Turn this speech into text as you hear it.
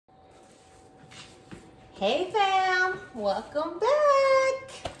Hey fam, welcome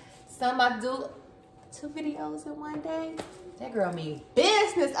back. Somebody do 2 videos in one day. That girl means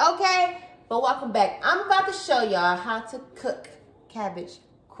business, okay? But welcome back. I'm about to show y'all how to cook cabbage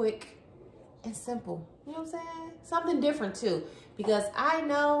quick and simple. You know what I'm saying? Something different too. Because I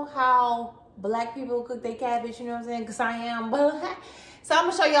know how black people cook their cabbage, you know what I'm saying? Because I am black. So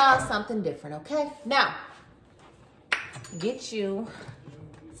I'm gonna show y'all something different, okay? Now, get you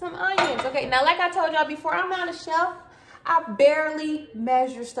some onions, okay? Now, like I told y'all before, I'm not a chef. I barely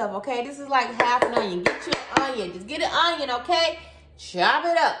measure stuff, okay? This is like half an onion. Get you an onion. Just get an onion, okay? Chop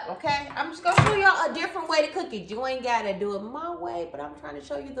it up, okay? I'm just gonna show y'all a different way to cook it. You ain't gotta do it my way, but I'm trying to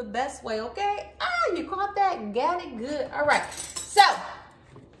show you the best way, okay? Ah, you caught that? Got it? Good. All right. So,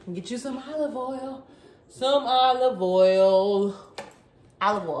 get you some olive oil. Some olive oil.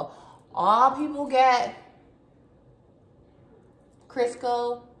 Olive oil. All people get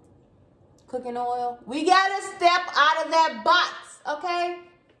Crisco cooking oil. We gotta step out of that box, okay?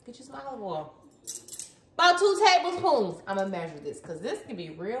 Get you some olive oil. About 2 tablespoons. I'm gonna measure this because this can be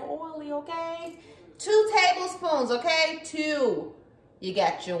real oily, okay? 2 tablespoons, okay? 2. You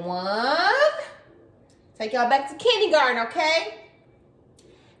got your 1. Take y'all back to kindergarten, okay?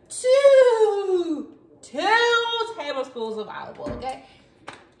 2 tablespoons of olive oil, okay?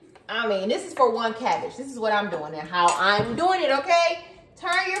 I mean, this is for 1 cabbage. This is what I'm doing and how I'm doing it, okay?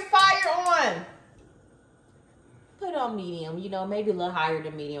 Turn your fire on. Put it on medium, you know, maybe a little higher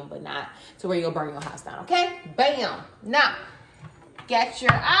than medium, but not to where you'll burn your house down, okay? Bam. Now, get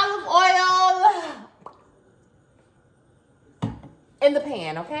your olive oil in the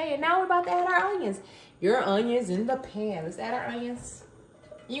pan, okay? And now we're about to add our onions. Your onions in the pan. Let's add our onions.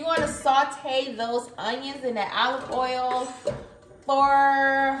 You're going to saute those onions in that olive oil for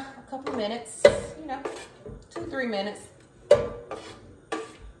a couple minutes, you know, 2-3 minutes.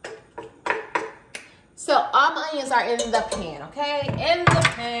 So all my onions are in the pan, okay? In the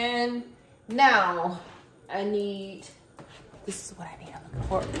pan. Now, I need, this is what I need, I'm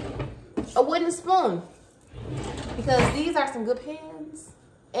looking for, a wooden spoon. Because these are some good pans.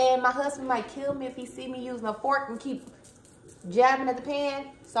 And my husband might kill me if he see me using a fork and keep jabbing at the pan.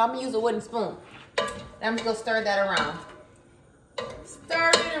 So I'm gonna use a wooden spoon. And I'm just gonna stir that around.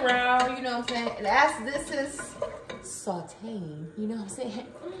 Stir it around, you know what I'm saying? And as this is sauteing, you know what I'm saying?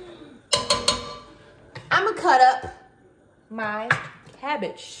 I'm gonna cut up my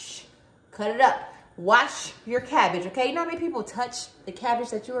cabbage. Cut it up. Wash your cabbage, okay? You know how many people touch the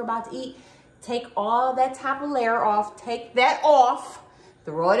cabbage that you were about to eat? Take all that top layer off. Take that off.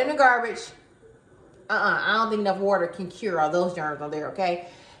 Throw it in the garbage. I don't think enough water can cure all those germs on there, okay?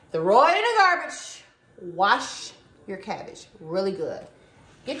 Throw it in the garbage. Wash your cabbage. Really good.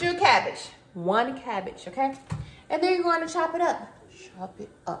 Get your cabbage. 1 cabbage, okay? And then you're going to chop it up. Chop it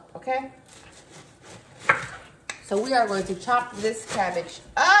up, okay? So we are going to chop this cabbage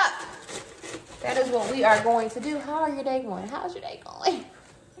up. That is what we are going to do. How are your day going? How's your day going?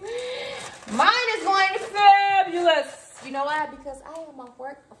 Mine is going fabulous. You know why? Because I am off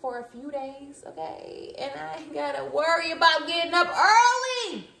work for a few days, okay? And I ain't got to worry about getting up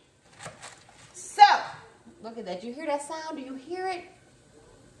early. So, look at that. You hear that sound? Do you hear it?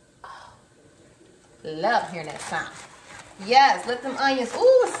 Oh, love hearing that sound. Yes, let them onions.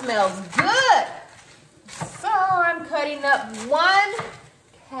 Ooh, it smells good. So I'm cutting up 1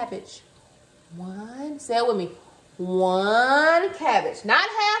 cabbage. 1, say it with me. 1 cabbage. Not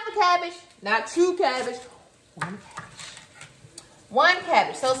half a cabbage, not 2 cabbage. 1 cabbage. 1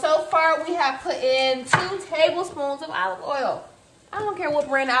 cabbage. So far we have put in 2 tablespoons of olive oil. I don't care what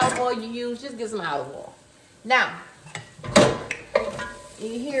brand of olive oil you use, just get some olive oil. Now,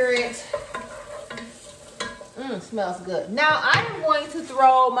 you hear it. Smells good. Now I am going to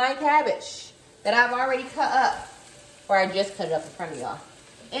throw my cabbage that I've already cut up, or I just cut it up in front of y'all,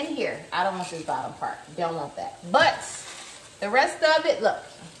 in here. I don't want this bottom part. Don't want that. But the rest of it, look,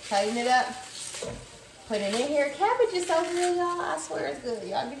 cutting it up, put it in here. Cabbage is so good, y'all. I swear it's good.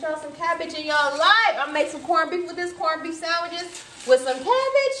 Y'all get y'all some cabbage in y'all life. I'm gonna make some corned beef with this, corned beef sandwiches with some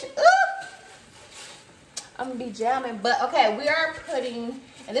cabbage. Ooh. I'm gonna be jamming. But okay, we are putting,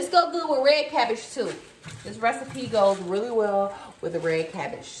 and this goes good with red cabbage too. This recipe goes really well with the red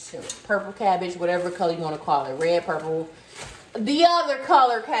cabbage too. Purple cabbage, whatever color you want to call it. Red, purple, the other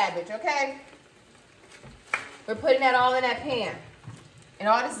color cabbage, okay? We're putting that all in that pan. And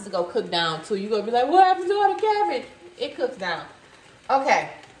all this is going to cook down too. You're going to be like, what happened to all the cabbage? It cooks down.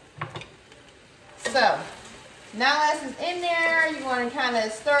 Okay. So, now this is in there. You want to kind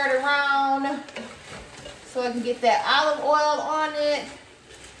of stir it around so I can get that olive oil on it.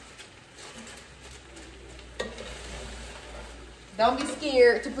 Don't be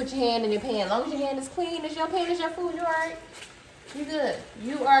scared to put your hand in your pan. As long as your hand is clean, it's your pan, it's your food, you're all right. You're good.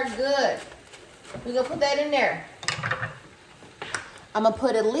 You are good. We're going to put that in there. I'm going to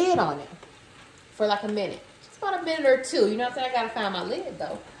put a lid on it for like a minute. Just about a minute or two. You know what I'm saying? I got to find my lid,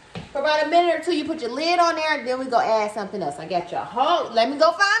 though. For about a minute or two, you put your lid on there, and then we go add something else. I got your whole. Let me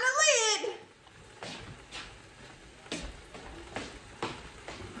go find the lid.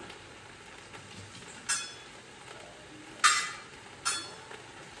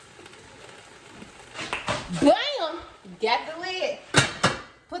 Bam! Got the lid.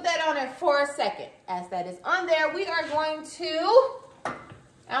 Put that on there for a second. As that is on there, we are going to, I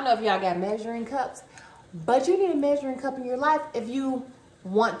don't know if y'all got measuring cups, but you need a measuring cup in your life if you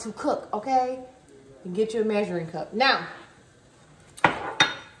want to cook, okay? You get you a measuring cup. Now,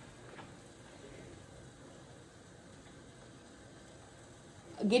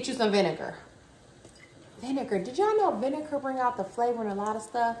 get you some vinegar. Vinegar. Did y'all know vinegar bring out the flavor in a lot of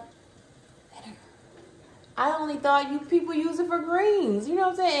stuff? Vinegar. I only thought you people use it for greens. You know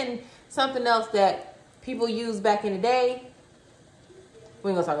what I'm saying? Something else that people used back in the day.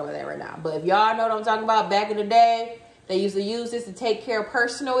 We ain't gonna talk about that right now. But if y'all know what I'm talking about, back in the day, they used to use this to take care of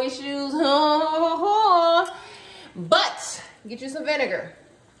personal issues. But get you some vinegar.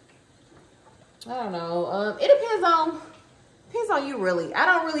 I don't know. It depends on you really. I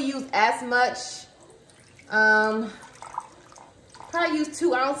don't really use as much. Probably use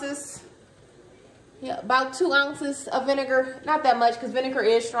 2 ounces. Yeah, about 2 ounces of vinegar. Not that much because vinegar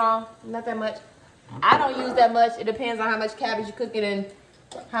is strong. Not that much. I don't use that much. It depends on how much cabbage you're cooking and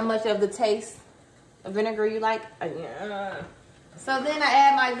how much of the taste of vinegar you like. So then I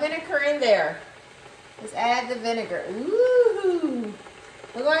add my vinegar in there. Let's add the vinegar. Woohoo!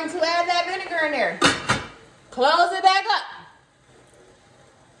 We're going to add that vinegar in there. Close it back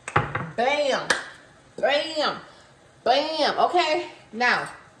up. Bam. Bam. Bam. Okay. Now,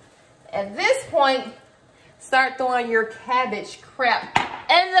 at this point, start throwing your cabbage crap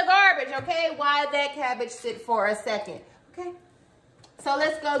in the garbage, okay? While that cabbage sit for a second, okay? So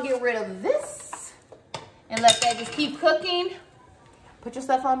let's go get rid of this and let that just keep cooking. Put your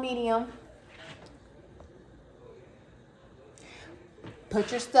stuff on medium.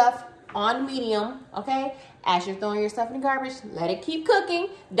 Put your stuff on medium, okay? As you're throwing your stuff in the garbage, let it keep cooking.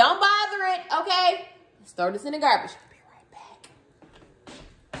 Don't bother it, okay? Let's throw this in the garbage. Be right back.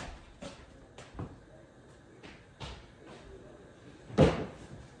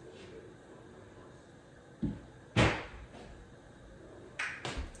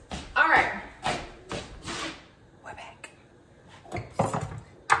 All right. We're back.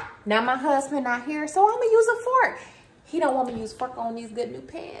 Now my husband not here, so I'm gonna use a fork. He don't want me to use fork on these good new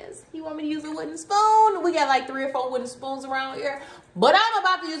pans. He want me to use a wooden spoon. We got like 3 or 4 wooden spoons around here. But I'm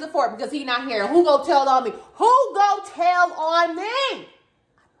about to use a fork because he not here. Who go tell on me? Who go tell on me?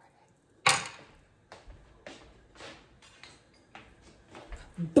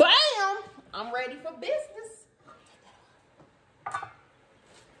 Bam! I'm ready for business.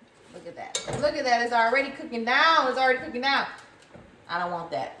 Look at that. Look at that. It's already cooking down. It's already cooking down. I don't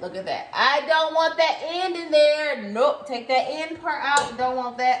want that. Look at that. I don't want that end in there. Nope. Take that end part out. Don't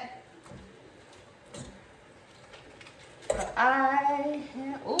want that.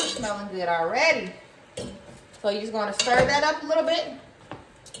 Ooh, smelling good already. So you're just going to stir that up a little bit.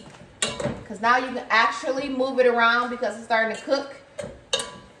 Because now you can actually move it around because it's starting to cook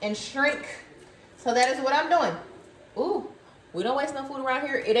and shrink. So that is what I'm doing. Ooh, we don't waste no food around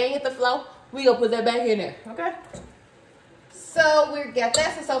here. It ain't hit the flow. We gonna put that back in there, okay? So we got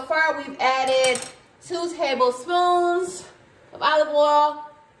that. So far we've added 2 tablespoons of olive oil.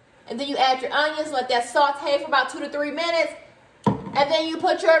 And then you add your onions, let that saute for about 2 to 3 minutes. And then you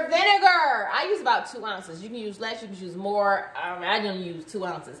put your vinegar. I use about 2 ounces. You can use less, you can use more. I don't use 2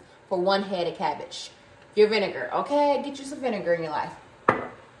 ounces for 1 head of cabbage. Your vinegar, okay? Get you some vinegar in your life.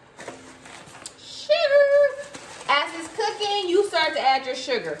 Sugar. As it's cooking, you start to add your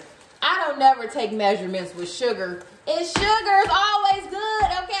sugar. I don't never take measurements with sugar. It's sugar is always good,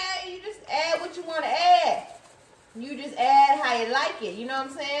 okay? You just add what you want to add. You just add how you like it, you know what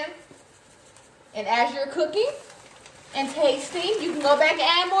I'm saying? And as you're cooking and tasting, you can go back and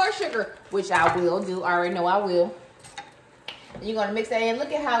add more sugar, which I will do. I already know I will. And you're going to mix that in.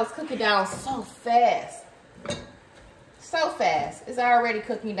 Look at how it's cooking down so fast. So fast. It's already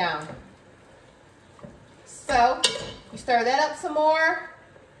cooking down. So, you stir that up some more.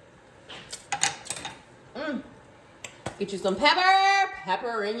 Get you some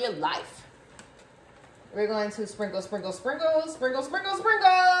pepper in your life. We're going to sprinkle, sprinkle, sprinkle, sprinkle, sprinkle,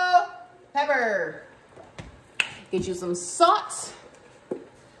 sprinkle, pepper. Get you some salt.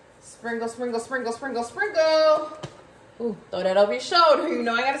 Sprinkle, sprinkle, sprinkle, sprinkle, sprinkle. Ooh, throw that over your shoulder. You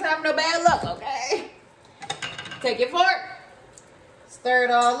know I ain't got time for no bad luck, okay? Take your fork. Stir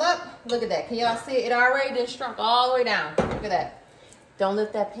it all up. Look at that. Can y'all see it? It already just shrunk all the way down. Look at that. Don't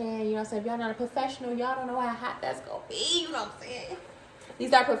lift that pan. You know what I'm saying? If y'all not a professional, y'all don't know how hot that's going to be. You know what I'm saying?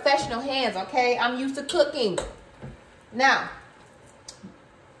 These are professional hands, okay? I'm used to cooking. Now,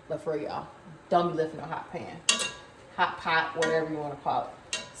 but for y'all, don't be lifting a hot pan. Hot pot, whatever you want to call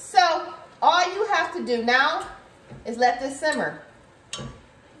it. So, all you have to do now is let this simmer.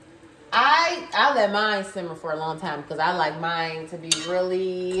 I let mine simmer for a long time because I like mine to be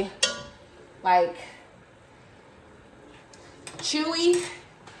really like chewy,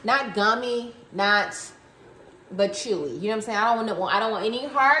 not gummy, but chewy. You know what I'm saying? I don't want any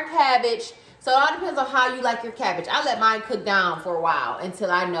hard cabbage. So it all depends on how you like your cabbage. I let mine cook down for a while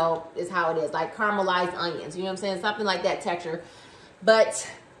until I know is how it is, like caramelized onions. You know what I'm saying? Something like that texture. But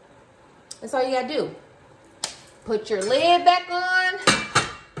that's all you gotta do. Put your lid back on.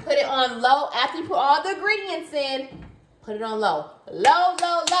 Put it on low. After you put all the ingredients in, put it on low. Low,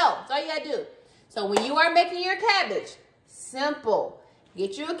 low, low. That's all you gotta do. So when you are making your cabbage, simple.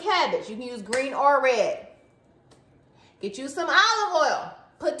 Get you a cabbage. You can use green or red. Get you some olive oil.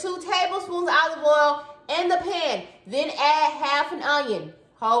 Put 2 tablespoons of olive oil in the pan. Then add half an onion.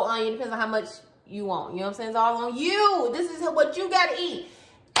 Whole onion, depends on how much you want. You know what I'm saying? It's all on you. This is what you gotta eat.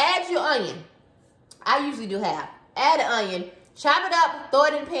 Add your onion. I usually do half. Add an onion. Chop it up, throw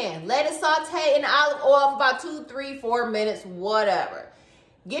it in the pan. Let it saute in the olive oil for about 2, 3, 4 minutes, whatever.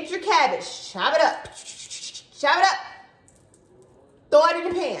 Get your cabbage, chop it up. Chop it up. Throw it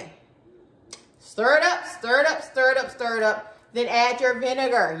in the pan. Stir it up, stir it up, stir it up, stir it up. Then add your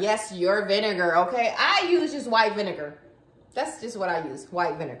vinegar. Yes, your vinegar, okay? I use just white vinegar. That's just what I use,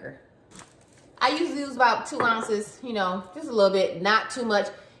 white vinegar. I usually use about 2 ounces, you know, just a little bit, not too much.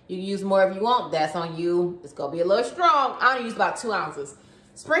 You can use more if you want. That's on you. It's going to be a little strong. I only use about 2 ounces.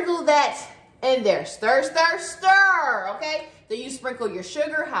 Sprinkle that in there. Stir, stir, stir. Okay? Then you sprinkle your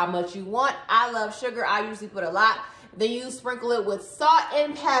sugar, how much you want. I love sugar. I usually put a lot. Then you sprinkle it with salt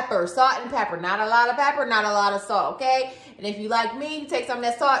and pepper. Salt and pepper. Not a lot of pepper, not a lot of salt. Okay? And if you like me, you take some of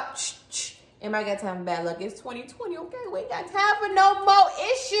that salt. Am I got time for bad luck? It's 2020. Okay? We ain't got time for no more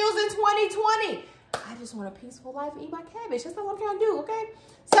issues in 2020. I just want a peaceful life and eat my cabbage. That's all I'm trying to do, okay?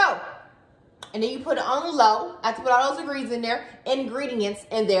 So, and then you put it on low. After you put all those ingredients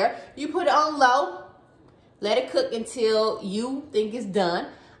in there, you put it on low. Let it cook until you think it's done.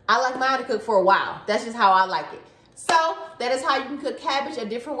 I like mine to cook for a while. That's just how I like it. So, that is how you can cook cabbage a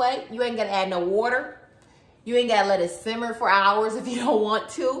different way. You ain't got to add no water. You ain't got to let it simmer for hours if you don't want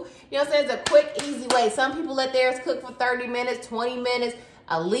to. You know what I'm saying? It's a quick, easy way. Some people let theirs cook for 30 minutes, 20 minutes.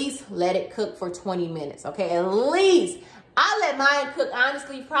 At least let it cook for 20 minutes, okay? At least. I let mine cook,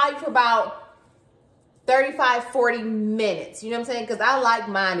 honestly, probably for about 35, 40 minutes. You know what I'm saying? Because I like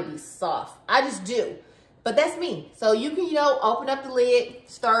mine to be soft. I just do. But that's me. So you can, you know, open up the lid,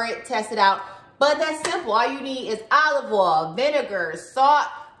 stir it, test it out. But that's simple. All you need is olive oil, vinegar, salt,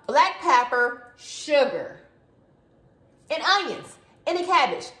 black pepper, sugar, and onions, and a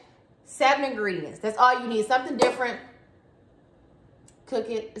cabbage. 7 ingredients. That's all you need. Something different. Cook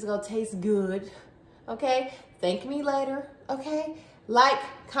it. It's going to taste good. Okay? Thank me later. Okay? Like,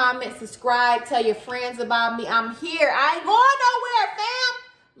 comment, subscribe. Tell your friends about me. I'm here. I ain't going nowhere,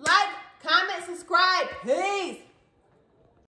 fam. Like, comment, subscribe. Peace.